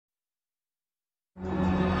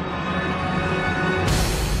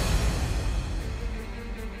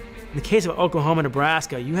In the case of Oklahoma,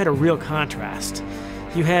 Nebraska, you had a real contrast.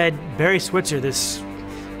 You had Barry Switzer, this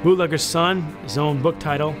bootlegger's son, his own book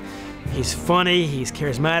title. He's funny, he's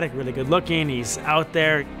charismatic, really good looking, he's out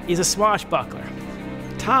there, he's a swashbuckler.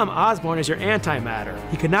 Tom Osborne is your antimatter.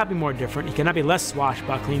 He could not be more different, he could not be less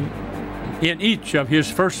swashbuckling. In each of his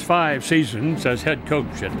first 5 seasons as head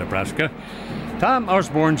coach at Nebraska, Tom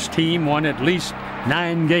Osborne's team won at least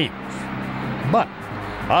 9 games. But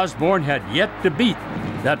Osborne had yet to beat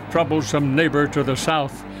that troublesome neighbor to the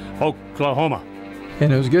south, Oklahoma.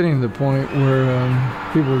 And it was getting to the point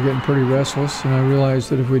where people were getting pretty restless, and I realized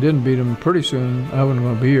that if we didn't beat them pretty soon, I wouldn't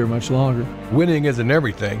want to be here much longer. Winning isn't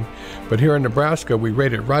everything, but here in Nebraska, we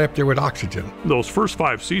rated right up there with oxygen. Those first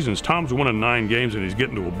 5 seasons, Tom's winning 9 games and he's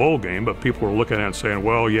getting to a bowl game, but people are looking at it and saying,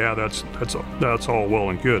 well, yeah, that's all well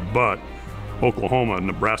and good, but Oklahoma,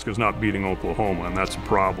 Nebraska's not beating Oklahoma, and that's a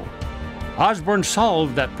problem. Osborne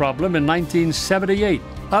solved that problem in 1978,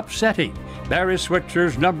 upsetting Barry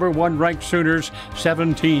Switzer's #1 ranked Sooners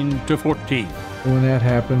 17-14. When that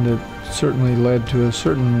happened, it certainly led to a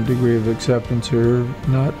certain degree of acceptance here,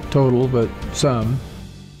 not total, but some.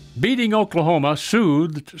 Beating Oklahoma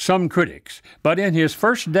soothed some critics, but in his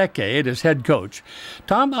first decade as head coach,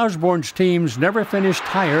 Tom Osborne's teams never finished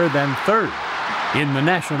higher than 3rd in the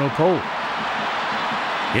national poll.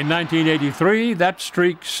 In 1983, that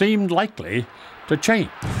streak seemed likely to change.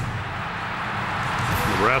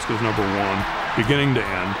 Nebraska's #1, beginning to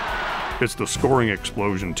end. It's the scoring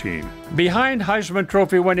explosion team. Behind Heisman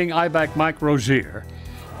Trophy winning Iback Mike Rozier,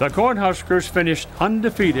 the Cornhuskers finished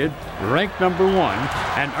undefeated, ranked #1,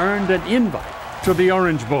 and earned an invite to the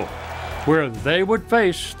Orange Bowl, where they would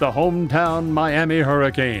face the hometown Miami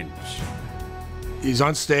Hurricanes. He's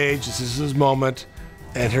on stage, this is his moment,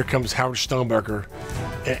 and here comes Howard Stoneberger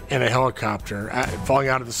in a helicopter, falling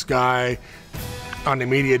out of the sky on the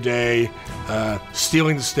media day,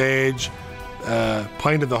 stealing the stage,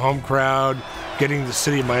 playing to the home crowd, getting the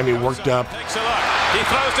city of Miami worked up. Takes a look. He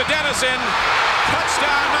throws to Dennison.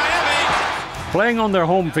 Touchdown, Miami! Playing on their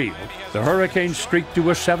home field, the Hurricanes streaked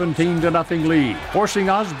to a 17-0 lead, forcing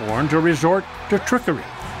Osborne to resort to trickery.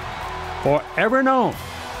 Forever known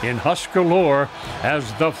in Husker lore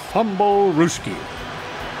as the Fumble Rooski.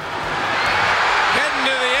 Heading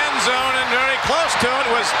to the end zone and very close to it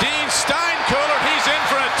was Dean Steinkuhler. He's in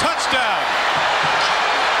for a touchdown.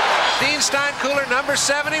 Dean Steinkuhler,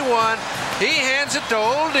 #71. He hands it to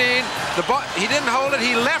old Dean. The ball, he didn't hold it.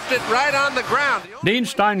 He left it right on the ground. Dean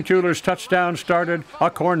Steinkuhler's touchdown started a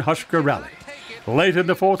Cornhusker rally. Late in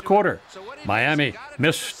the 4th quarter, Miami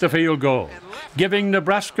missed the field goal, giving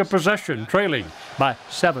Nebraska possession, trailing by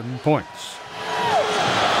 7 points.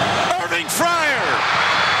 Irving Fryer.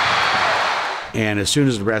 And as soon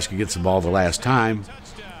as Nebraska gets the ball the last time,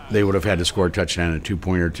 they would have had to score a touchdown and a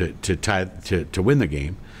 2-pointer to win the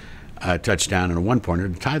game. A touchdown and a 1-pointer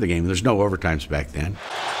to tie the game. There's no overtimes back then.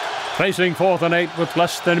 Facing 4th and 8 with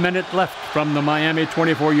less than a minute left from the Miami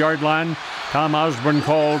 24-yard line, Tom Osborne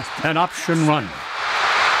called an option run.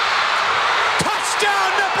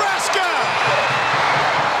 Touchdown, Nebraska!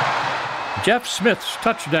 Jeff Smith's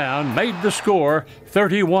touchdown made the score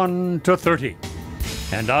 31-30.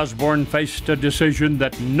 And Osborne faced a decision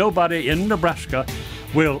that nobody in Nebraska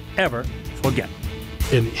will ever forget.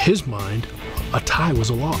 In his mind, a tie was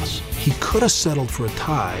a loss. He could have settled for a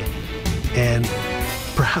tie and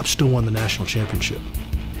perhaps still won the national championship.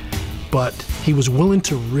 But he was willing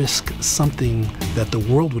to risk something that the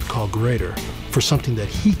world would call greater for something that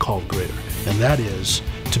he called greater, and that is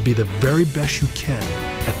to be the very best you can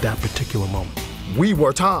at that particular moment. We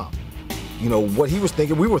were Tom. You know, what he was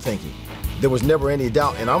thinking, we were thinking. There was never any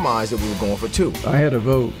doubt in our minds that we were going for 2. I had a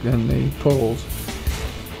vote in the polls,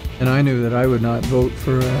 and I knew that I would not vote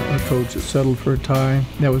for a coach that settled for a tie.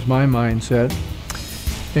 That was my mindset,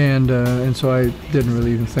 and so I didn't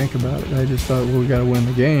really even think about it. I just thought, well, we got to win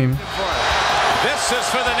the game. This is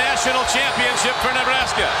for the national championship for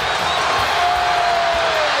Nebraska.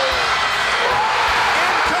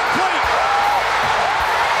 Incomplete.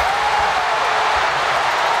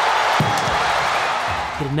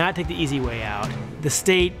 He did not take the easy way out. The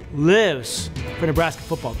state lives for Nebraska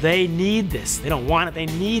football. They need this. They don't want it, they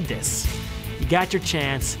need this. You got your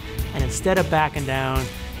chance, and instead of backing down,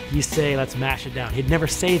 you say, let's mash it down. He'd never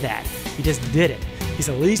say that. He just did it. He's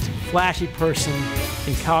the least flashy person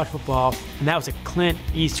in college football, and that was a Clint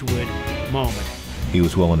Eastwood moment. He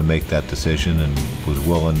was willing to make that decision and was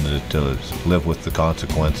willing to live with the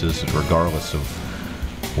consequences regardless of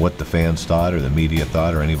what the fans thought or the media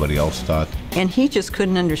thought or anybody else thought. And he just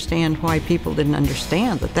couldn't understand why people didn't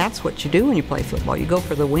understand that that's what you do when you play football. You go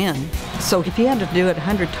for the win. So if he had to do it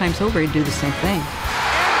 100 times over, he'd do the same thing.